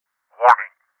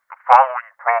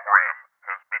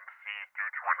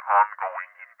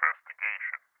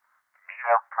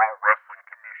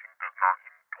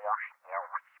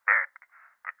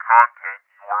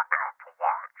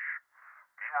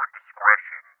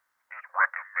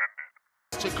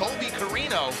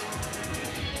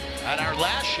3-0 at our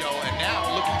last show, and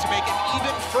now looking to make an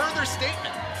even further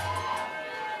statement.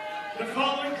 The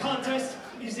following contest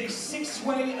is a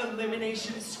 6-way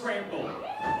elimination scramble.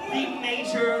 The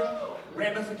Major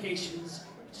Ramifications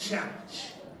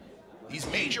Challenge. These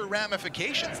major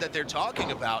ramifications that they're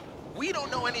talking about, we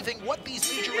don't know anything what these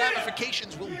major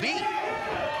ramifications will be.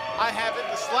 I haven't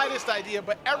the slightest idea,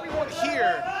 but everyone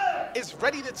here is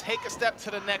ready to take a step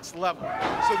to the next level.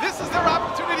 So this is their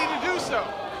opportunity to do so.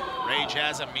 Ray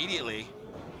Jazz immediately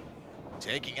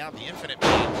taking out the Infinite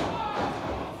Pain.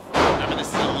 Remember, this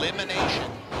is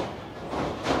elimination.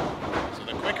 So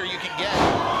the quicker you can get,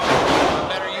 the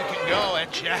better you can go.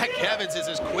 And Jack Evans is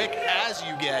as quick as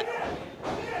you get.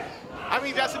 I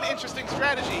mean, that's an interesting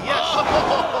strategy, yes.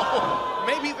 Oh.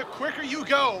 Maybe the quicker you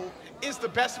go is the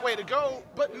best way to go,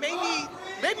 but maybe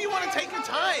you want to take your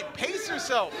time, pace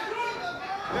yourself.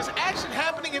 There's action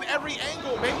happening in every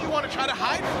angle. Maybe you want to try to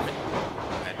hide from it.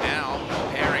 And now,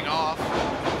 pairing off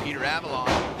Peter Avalon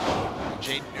and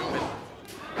Jaden Newman.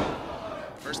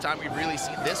 First time we've really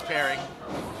seen this pairing.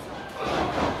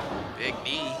 Big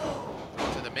knee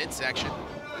to the midsection.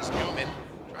 This Newman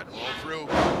tried to roll through,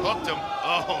 hooked him.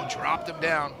 Oh, dropped him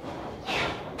down.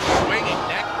 Swinging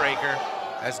neck breaker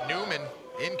as Newman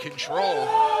in control.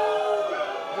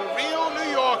 The real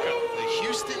New Yorker. The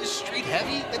Houston Street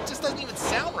Heavy, that just doesn't even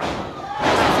sound right.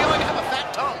 I feel like I have a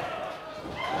fat tongue.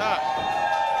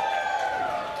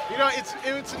 You know, it's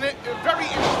a very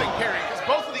interesting pairing because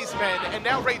both of these men, and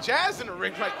now Ray Jazz in the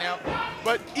ring right now,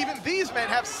 but even these men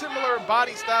have similar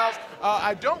body styles.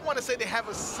 I don't want to say they have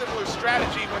a similar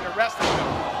strategy when they're wrestling.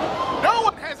 No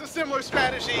one has a similar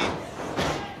strategy.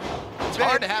 It's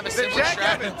hard to have a similar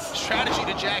strategy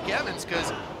to Jack Evans because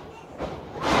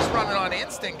he's running on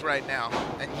instinct right now.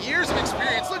 And years of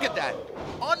experience, look at that.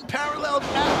 Unparalleled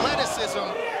athleticism,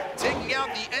 taking out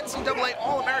the NCAA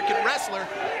All-American wrestler.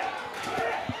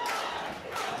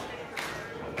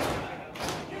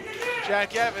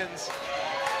 Jack Evans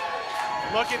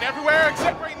looking everywhere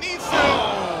except where he needs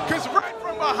to, because right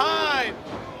from behind.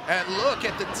 And look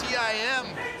at the T.I.M.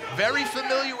 Very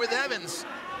familiar with Evans.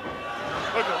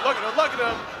 Look at him, look at him, look at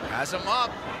him. Has him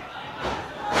up.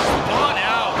 Spun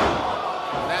out.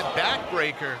 That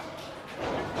backbreaker.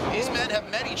 These men have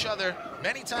met each other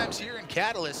many times here in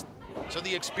Catalyst, so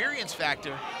the experience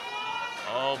factor.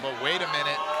 Oh, but wait a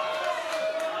minute.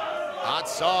 Hot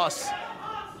Sauce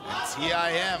and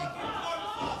T.I.M.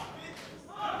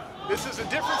 This is a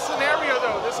different scenario,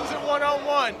 though. This isn't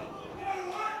one-on-one.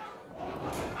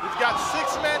 We've got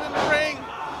 6 men in the ring.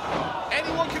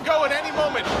 Anyone can go at any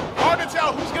moment. Hard to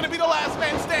tell who's going to be the last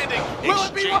man standing. Will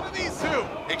it be one of these two?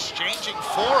 Exchanging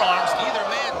forearms, neither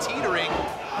man teetering.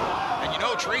 And you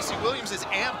know, Tracy Williams is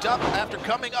amped up after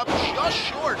coming up just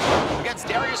short against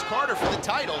Darius Carter for the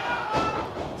title.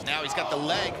 Now he's got the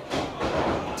leg.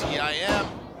 T.I.M.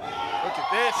 Look at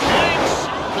this. Big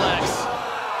suplex.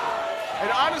 And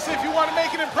honestly, if you want to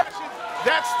make an impression,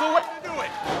 that's the way to do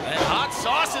it. And Hot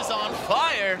Sauce is on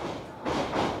fire.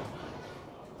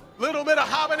 Little bit of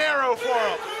habanero for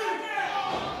him.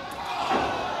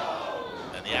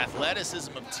 And the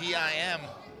athleticism of T.I.M.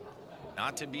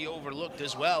 not to be overlooked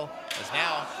as well, as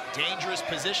now dangerous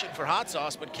position for Hot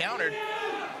Sauce, but countered.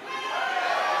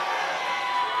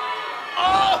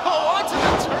 Oh, onto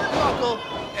the turnbuckle,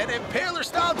 an impaler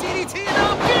style DDT, and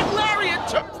now big lariat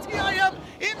turns T.I.M.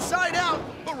 inside out,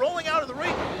 but rolling out of the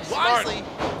ring wisely.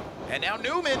 And now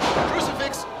Newman,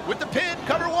 crucifix with the pin,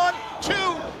 cover 1, 2.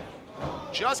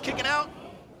 Just kicking out.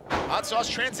 Hot Sauce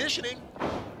transitioning.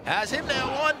 Has him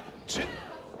now 1, 2.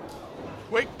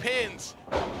 Quick pins.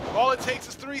 All it takes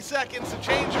is 3 seconds to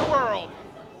change your world.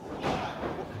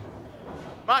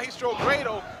 Maestro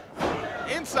cradle.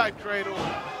 Inside cradle.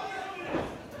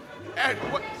 And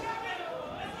what?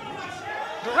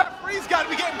 The referee's got to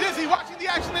be getting dizzy watching the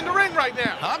action in the ring right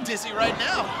now. I'm dizzy right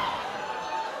now.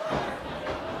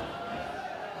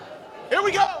 Here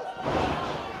we go.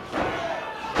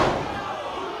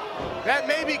 That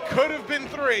maybe could have been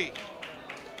 3.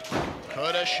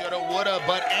 Coulda, shoulda, woulda,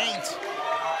 but ain't.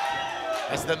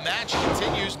 As the match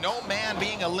continues, no man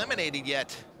being eliminated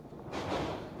yet.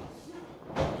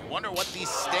 Wonder what these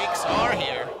stakes are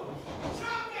here.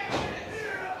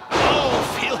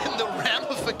 Oh, feeling the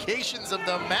ramifications of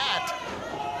the mat.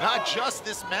 Not just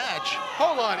this match.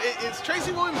 Hold on, is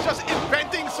Tracy Williams just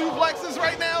inventing suplexes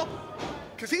right now?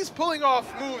 Because he's pulling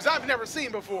off moves I've never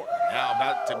seen before. Now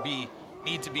about to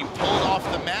need to be pulled off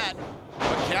the mat,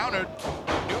 but countered.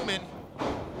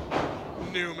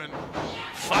 Newman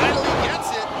finally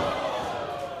gets it.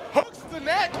 Hooks the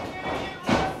neck.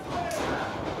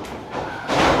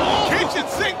 Oh. Kitchen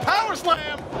sink power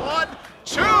slam. 1,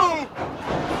 2.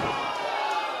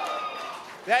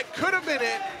 That could have been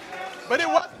it, but it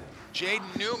wasn't.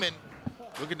 Jaden Newman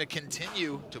looking to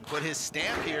continue to put his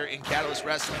stamp here in Catalyst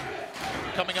Wrestling.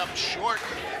 Coming up short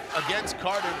against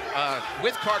Carter,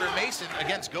 with Carter Mason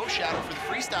against Ghost Shadow for the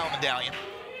freestyle medallion.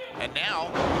 And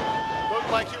now, looked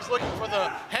like he was looking for the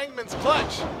Hangman's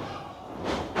clutch.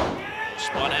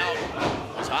 Spun out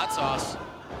was Hot Sauce.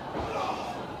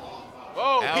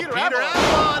 Whoa, Now Peter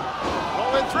Avalon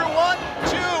rolling through 1,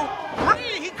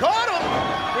 2, 3. He caught him.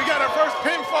 We got our first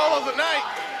pinfall of the night.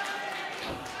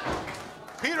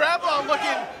 Peter Avalon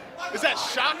looking, is that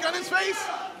shock on his face?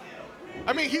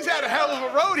 I mean, he's had a hell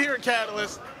of a road here in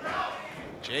Catalyst.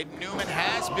 Jaden Newman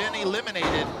has been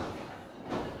eliminated.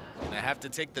 Gonna have to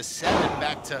take the 7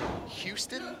 back to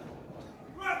Houston.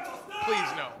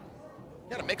 Please no.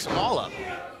 Gotta mix them all up.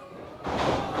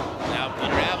 Now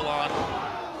Peter Avalon,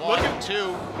 1,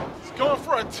 2. He's going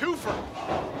for a twofer.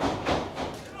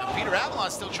 Now Peter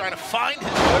Avalon's still trying to find his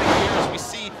footing here as we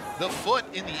see the foot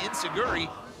in the Inseguri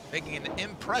making an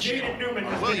impression Jaden Newman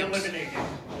on has Williams. been eliminated.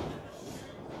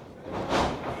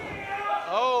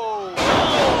 Oh,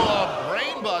 a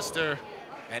brain buster.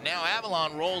 And now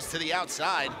Avalon rolls to the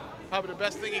outside. probably the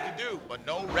best thing he could do. But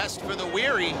no rest for the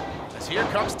weary, as here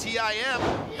comes T.I.M.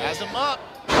 Has him up.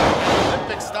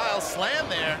 Olympic-style slam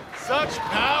there. Such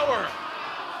power.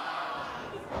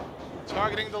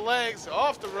 Targeting the legs,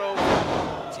 off the rope.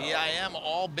 T.I.M.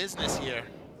 all business here.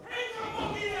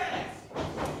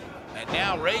 And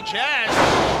now Ray Jazz,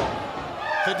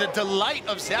 to the delight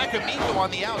of Zach Amico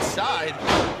on the outside.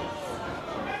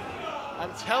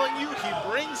 I'm telling you, he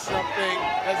brings something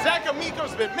that Zach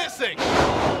Amico's been missing.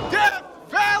 Death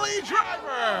Valley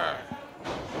Driver.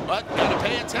 But gotta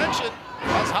pay attention,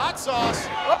 as Hot Sauce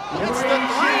hits the Ray 3.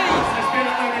 Jazz has been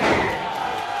eliminated.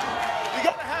 You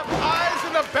gotta have eyes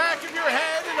in the back of your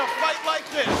head in a fight like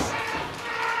this.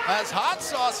 As Hot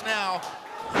Sauce now.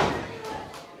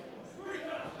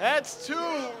 That's 2,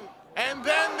 and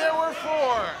then there were 4.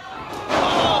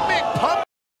 Oh, big pump.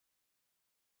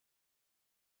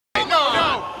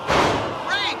 No.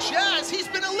 Ray Jazz, he's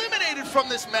been eliminated from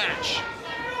this match.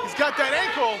 He's got that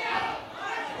ankle.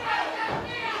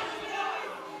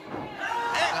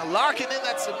 Now locking in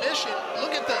that submission.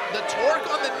 Look at the torque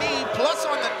on the knee, plus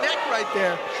on the neck right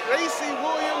there. Tracy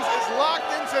Williams is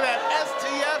locked into that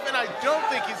STF, and I don't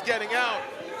think he's getting out.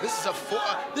 This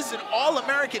is an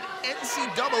All-American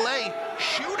NCAA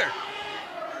shooter.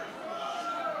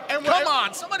 And Come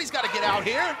on, somebody's got to get out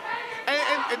here.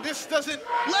 And this doesn't,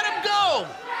 Let him go.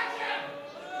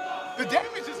 the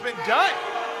damage has been done.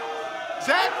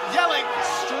 Zach yelling,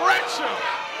 stretch him.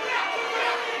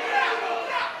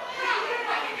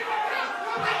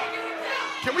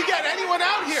 Can we get anyone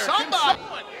out here? Can Somebody.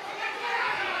 someone?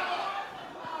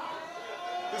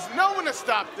 There's no one to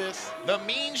stop this. The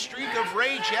mean streak of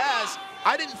Ray Jazz.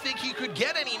 I didn't think he could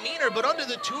get any meaner, but under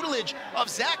the tutelage of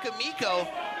Zach Amico,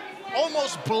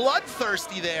 almost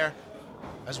bloodthirsty there,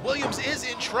 as Williams is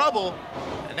in trouble.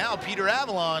 And now Peter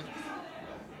Avalon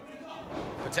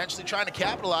potentially trying to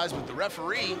capitalize with the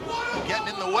referee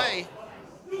getting in the way.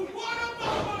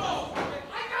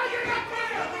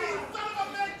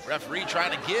 Referee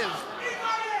trying to give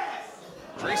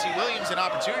Tracy Williams an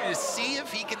opportunity to see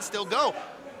if he can still go.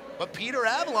 But Peter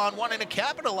Avalon wanting to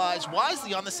capitalize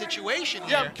wisely on the situation Yeah,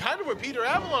 here. I'm kind of with Peter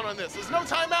Avalon on this. There's no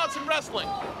timeouts in wrestling.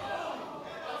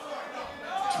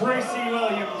 Tracy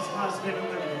Williams has been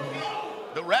eliminated.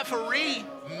 The referee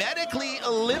medically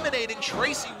eliminating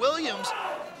Tracy Williams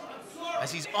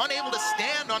as he's unable to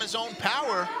stand on his own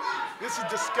power. This is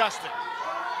disgusting.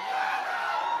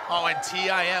 Oh, and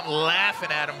T.I.M.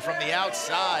 laughing at him from the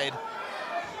outside.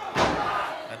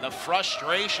 And the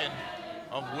frustration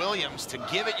of Williams to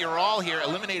give it your all here,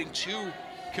 eliminating 2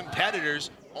 competitors,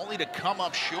 only to come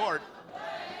up short,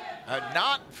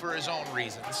 not for his own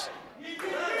reasons.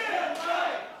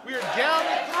 We are down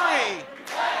to 3.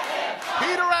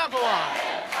 Peter Avalon,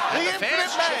 the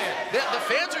Infinite Man. The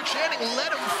fans are chanting,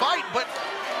 let him fight, but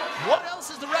what else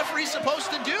is the referee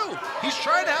supposed to do? He's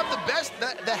trying to have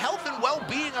the health and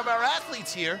well-being of our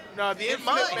athletes here No, the in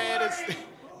Infinite mind. Man is.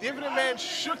 The Infinite Man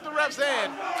shook the ref's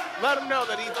hand, let him know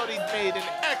that he thought he'd made an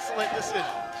excellent decision.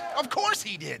 Of course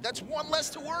he did. That's one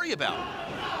less to worry about.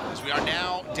 As we are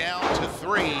now down to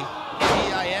 3.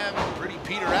 T.I.M., pretty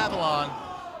Peter Avalon,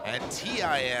 and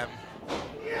T.I.M.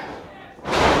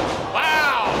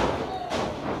 Wow!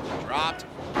 Dropped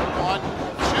 1,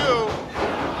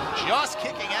 2. Just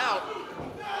kicking out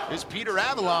is Peter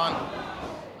Avalon.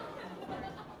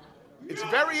 It's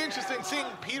very interesting seeing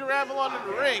Peter Avalon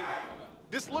in the ring.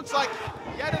 This looks like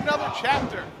yet another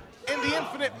chapter in the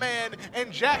Infinite Man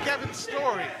and Jack Evans'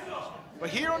 story. But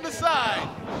here on the side,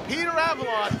 Peter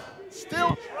Avalon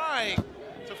still trying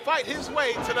fight his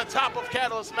way to the top of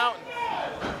Catalyst Mountain.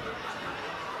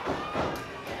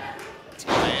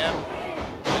 T.I.M.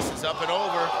 This is up and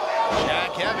over.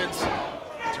 Jack Evans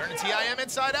turning T.I.M.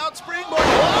 inside out. Springboard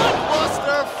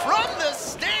blockbuster from the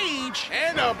stage.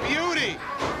 And a beauty.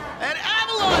 And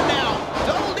Avalon now.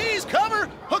 Double D's cover.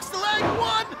 Hooks the leg.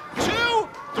 1, 2,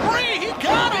 3. He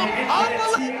got him.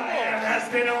 T.I.M.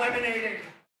 has been eliminated.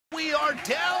 We are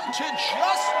down to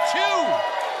just 2.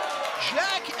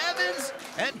 Jack Evans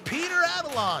and Peter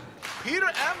Avalon. Peter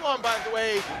Avalon, by the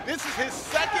way, this is his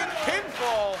second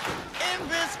pinfall in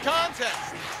this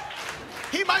contest.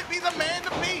 He might be the man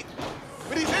to beat,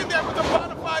 but he's in there with the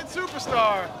bona fide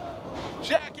superstar,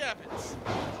 Jack Evans.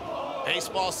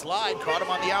 Baseball slide, caught him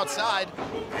on the outside,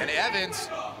 and Evans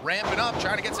ramping up,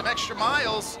 trying to get some extra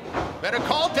miles. Better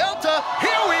call Delta.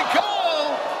 Here we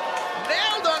go.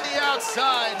 Nailed on the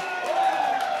outside.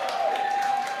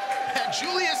 And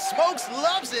Julius Smokes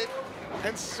loves it.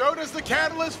 And so does the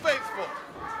Catalyst faithful.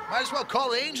 Might as well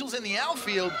call Angels in the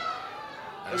outfield.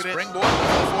 A Look at springboard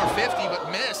for 450,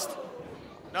 but missed.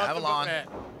 Nothing Avalon but net.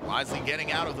 wisely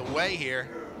getting out of the way here.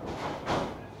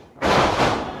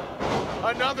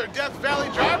 Another Death Valley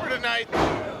driver tonight.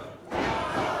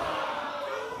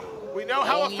 We know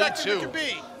how Only effective 2. it can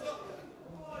be.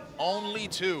 Only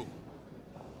 2.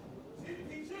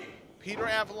 Peter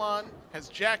Avalon has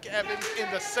Jack Evans in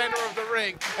the center of the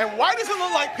ring. And why does it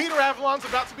look like Peter Avalon's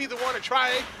about to be the one to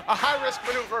try a high-risk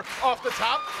maneuver off the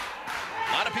top?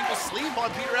 A lot of people sleep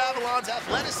on Peter Avalon's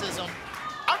athleticism.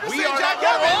 I'm just We saying are Jack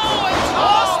not Evans. Oh, and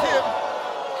tossed him.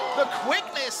 The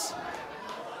quickness.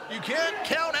 You can't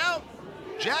count out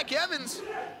Jack Evans.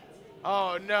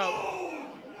 Oh, no.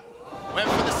 Went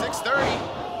for the 630.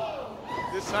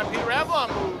 This time Peter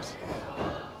Avalon moves.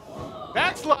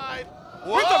 Backslide.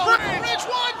 Whoa, With the bridge.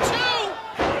 1, 2.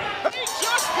 He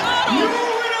just got New him.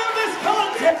 winner of this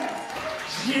contest,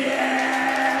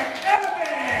 Jack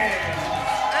Evans.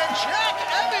 And Jack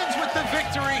Evans with the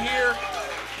victory here.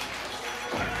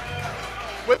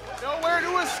 With nowhere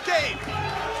to escape,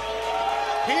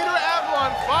 Peter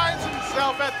Avalon finds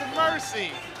himself at the mercy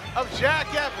of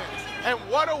Jack Evans. And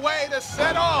what a way to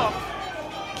set off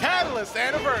Catalyst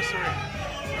anniversary.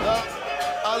 The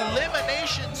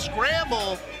elimination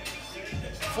scramble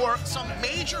for some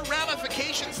major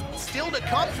ramifications still to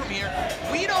come from here.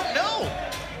 We don't know.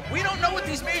 We don't know what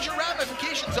these major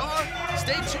ramifications are.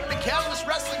 Stay tuned to Catalyst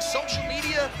Wrestling social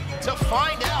media to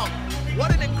find out.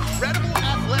 What an incredible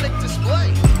athletic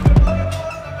display.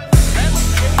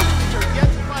 You're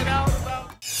yet to find out about.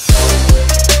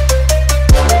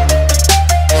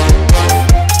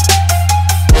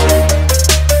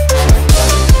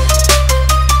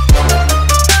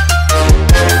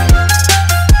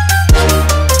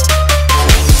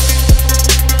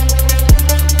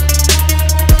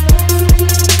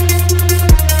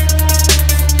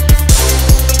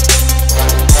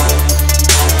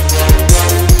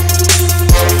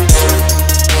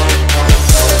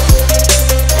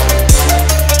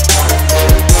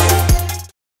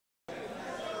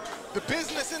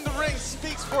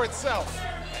 For itself.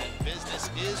 And business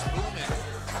is booming.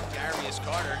 Darius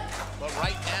Carter, but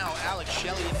right now, Alex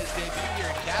Shelley in his debut here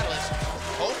in Catalyst,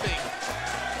 hoping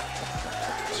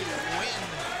to win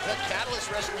the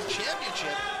Catalyst Wrestling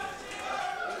Championship.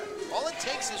 All it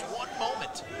takes is one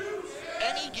moment,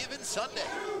 any given Sunday.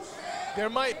 There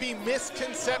might be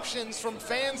misconceptions from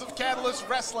fans of Catalyst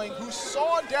Wrestling who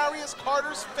saw Darius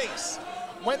Carter's face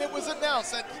when it was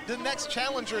announced that the next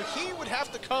challenger he would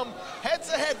have to come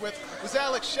head-to-head with was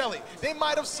Alex Shelley. They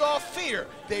might have saw fear.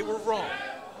 They were wrong.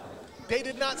 They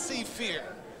did not see fear.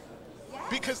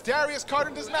 Because Darius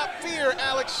Carter does not fear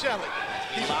Alex Shelley.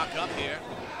 He lock up here.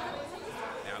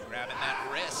 Now grabbing that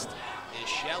wrist is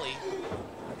Shelley.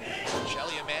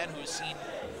 Shelley, a man who's seen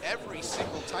every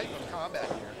single type of combat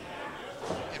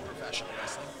here in professional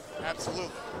wrestling.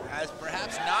 Absolutely. Has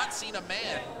perhaps not seen a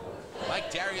man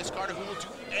like Darius Carter who will do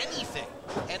anything,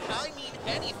 and I mean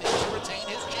anything, to retain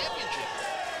his championship.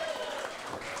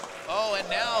 Oh, and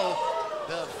now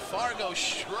the Fargo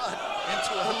strut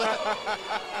into a little,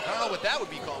 I don't know what that would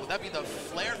be called. Would that be the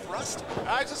flare thrust?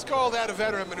 I just call that a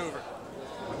veteran maneuver.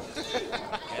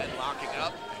 Again, locking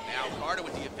up, and now Carter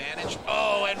with the advantage.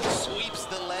 Oh, and sweeps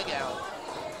the leg out.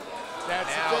 That's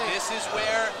now, the thing. this is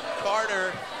where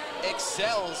Carter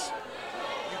excels.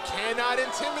 You cannot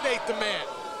intimidate the man.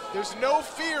 There's no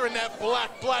fear in that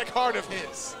black heart of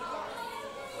his.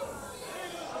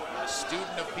 A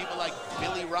student of people like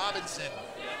Billy Robinson,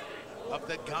 of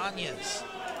the Ganyas,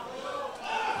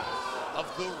 of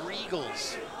the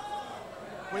Regals.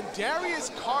 When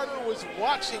Darius Carter was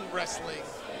watching wrestling,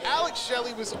 Alex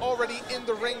Shelley was already in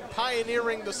the ring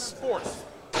pioneering the sport.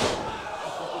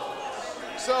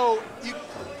 So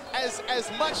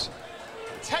as much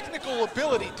technical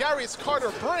ability Darius Carter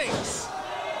brings,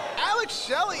 Alex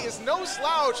Shelley is no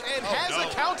slouch and has a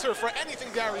counter for anything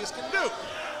Darius can do.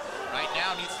 Right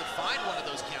now needs to find one of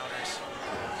those counters.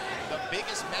 The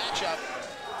biggest matchup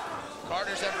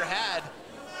Carter's ever had,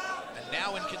 and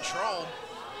now in control.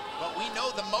 But we know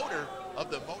the motor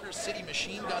of the Motor City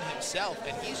Machine Gun himself,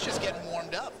 and he's just getting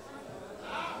warmed up.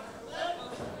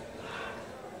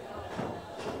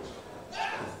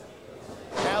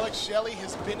 Alex Shelley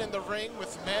has been in the ring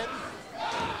with men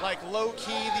like Low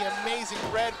Key, the Amazing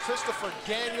Red, Christopher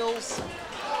Daniels,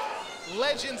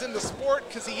 legends in the sport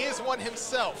because he is one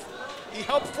himself. He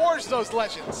helped forge those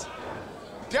legends.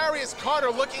 Darius Carter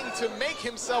looking to make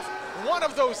himself one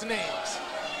of those names.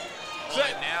 So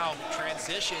now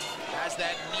transition, has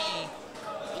that knee.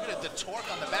 Look at the torque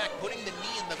on the back, putting the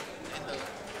knee in the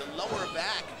lower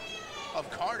back of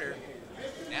Carter.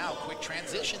 Now quick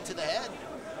transition to the head.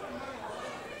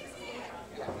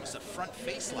 There's a front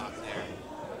face lock there.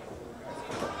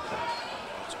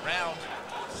 Goes around,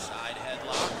 side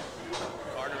headlock.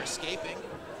 Carter escaping.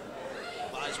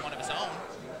 Applies one of his own.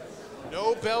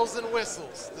 No bells and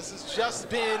whistles. This has just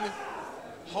been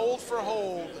hold for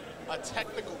hold, a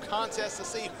technical contest to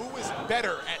see who is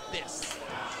better at this.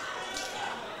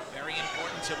 Very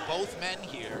important to both men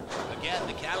here. Again,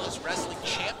 the Catalyst Wrestling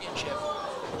Championship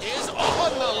is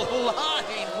on the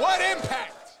line. What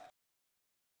impact!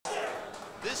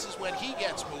 This is when he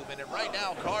gets moving, and right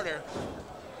now Carter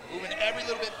moving every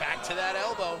little bit back to that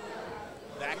elbow,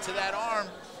 back to that arm.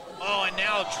 Oh, and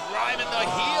now driving the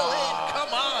heel in.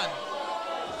 Come on.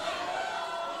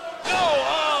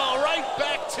 Oh, right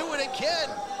back to it again,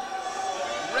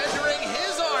 rendering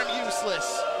his arm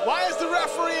useless. Why is the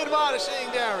referee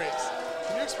admonishing Darius?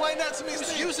 Can you explain that to me, Steve?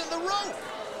 He's using the rope.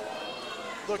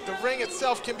 Look, the ring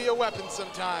itself can be a weapon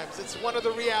sometimes. It's one of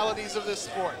the realities of this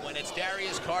sport. When it's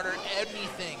Darius Carter,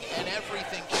 anything and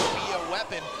everything can be a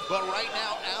weapon. But right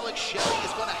now, Alex Shelley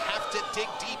is going to have to dig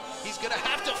deep. He's going to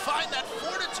have to find that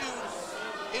fortitude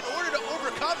in order to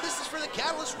overcome. This is for the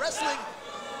Catalyst Wrestling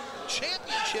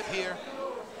Championship here.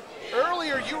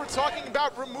 Earlier, you were talking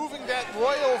about removing that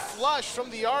royal flush from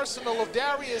the arsenal of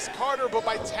Darius Carter, but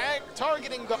by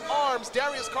targeting the arms,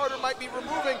 Darius Carter might be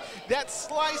removing that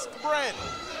sliced bread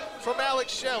from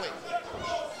Alex Shelley.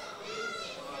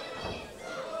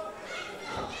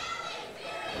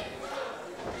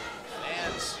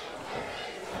 Fans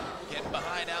getting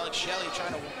behind Alex Shelley,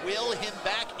 trying to will him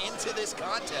back into this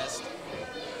contest.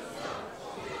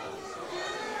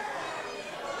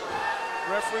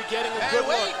 Referee getting a good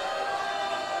look.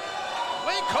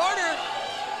 Wait, Carter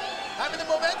having the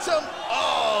momentum.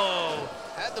 Oh,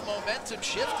 had the momentum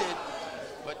shifted,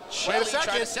 but Shelley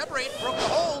tried to separate, broke the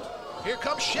hold. Here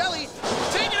comes Shelley,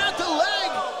 taking out the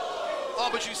leg. Oh,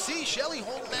 but you see Shelley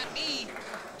holding that knee,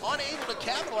 unable to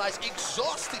capitalize,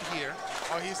 exhausted here.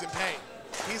 Oh, he's in pain.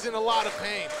 He's in a lot of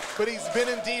pain, but he's been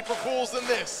in deeper pools than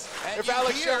this. And if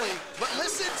Alex Shelley... But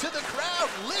listen to the crowd,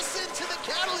 listen to the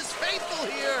Catalyst faithful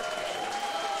here.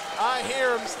 I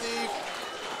hear him, Steve.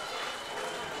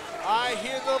 I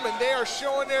hear them, and they are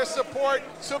showing their support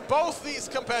to both these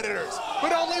competitors.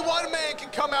 But only one man can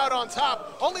come out on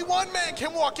top. Only one man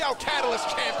can walk out Catalyst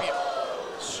champion.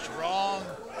 Strong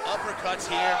uppercuts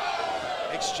here,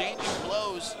 exchanging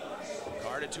blows.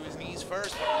 Carter to his knees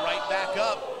first, but right back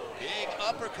up. Big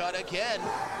uppercut again.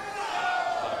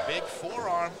 A big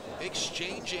forearm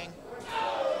exchanging.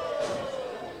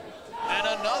 And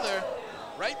another,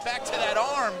 right back to that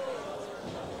arm.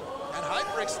 And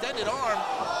hyperextended arm.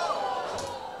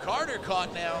 Carter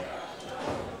caught now.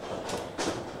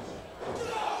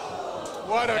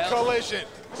 What a collision.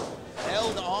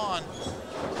 Held on.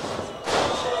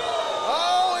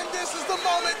 Oh, and this is the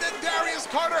moment that Darius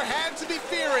Carter had to be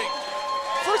fearing.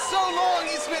 For so long,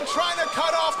 he's been trying to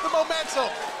cut off the momentum.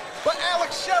 But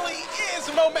Alex Shelley is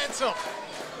momentum.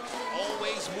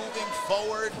 Always moving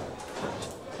forward.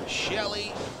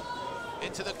 Shelley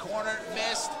into the corner,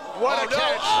 missed. What a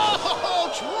catch.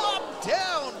 Oh, drop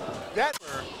down. That.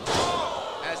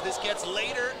 As this gets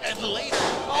later and later,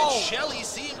 and Shelley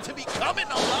seemed to be coming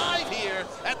alive here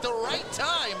at the right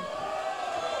time.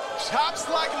 Chops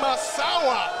like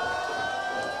Masawa.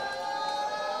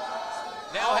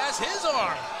 Now has his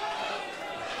arm.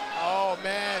 Oh,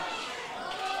 man.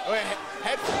 Wait,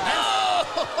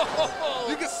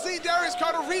 You can see Darius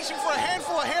Carter reaching for a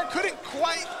handful of hair, couldn't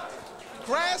quite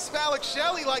grasp Alex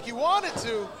Shelley like he wanted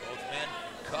to. Both men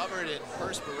covered in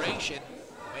perspiration,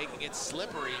 making it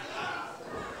slippery.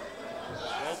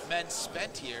 Both men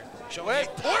spent here, showing the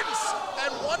importance,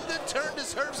 and one that turned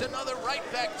deserves another right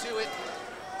back to it.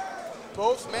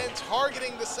 Both men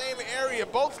targeting the same area,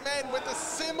 both men with a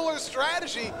similar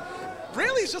strategy.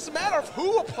 Really, it's just a matter of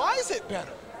who applies it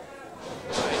better.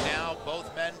 Right now,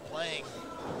 both men playing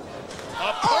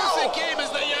a perfect game as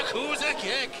the Yakuza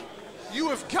kick. You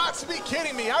have got to be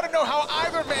kidding me. I don't know how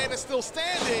either man is still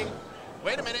standing.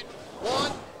 Wait a minute.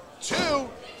 1, 2.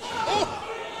 Oh!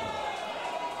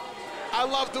 I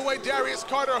love the way Darius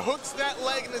Carter hooks that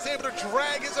leg and is able to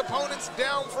drag his opponents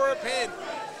down for a pin.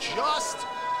 Just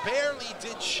barely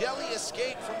did Shelley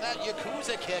escape from that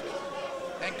Yakuza kick.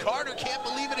 And Carter can't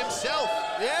believe it himself.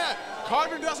 Yeah,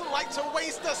 Carter doesn't like to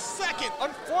waste a second.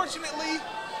 Unfortunately,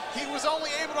 he was only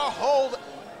able to hold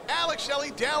Alex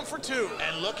Shelley down for 2.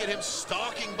 And look at him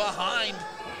stalking behind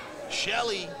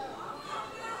Shelley.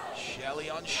 Shelley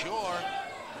on shore.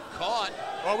 Caught.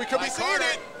 Well, we could be seeing Carter.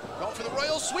 it. Going for the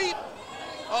royal sweep.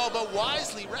 Oh, but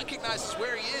wisely recognizes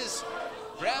where he is.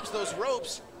 Grabs those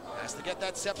ropes. Has to get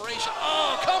that separation.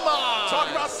 Oh, come on! Talk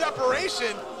about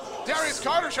separation. Darius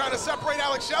Carter trying to separate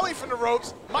Alex Shelley from the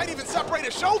ropes. Might even separate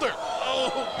his shoulder.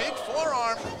 Oh, big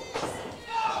forearm.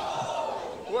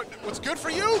 What's good for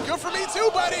you? Good for me too,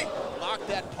 buddy. Block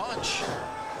that punch.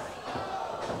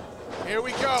 Here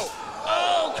we go.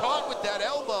 Oh, caught with that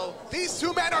elbow. These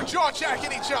two men are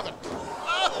jaw-jacking each other.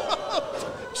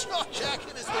 Oh,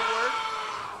 jaw-jacking is the word.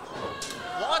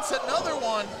 Wants another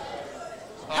one.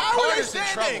 How are they Carter's in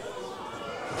standing?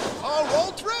 trouble. Oh,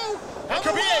 roll through. That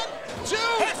could be it. 2.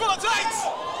 Handful of tights.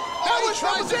 Oh, he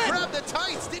tried was to it. grab the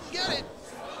tights, didn't get it.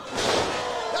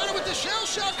 Got it with the shell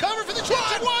shot, cover for the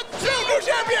champion. 1, 2, new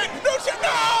champion.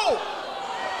 No!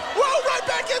 Whoa, right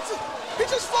back into. He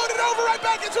just floated over right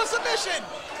back into a submission.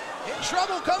 In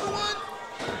trouble, cover 1.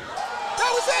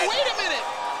 That was it. Wait a minute.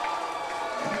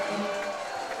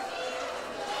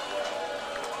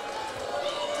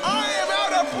 I am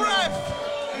out of breath.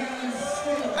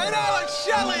 And Alex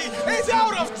Shelley is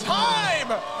out of time.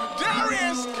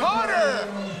 Darius Carter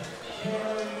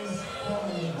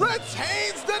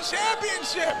retains the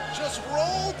championship. Just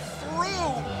rolled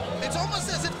through. It's almost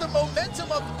as if the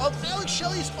momentum of Alex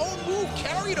Shelley's own move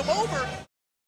carried him over.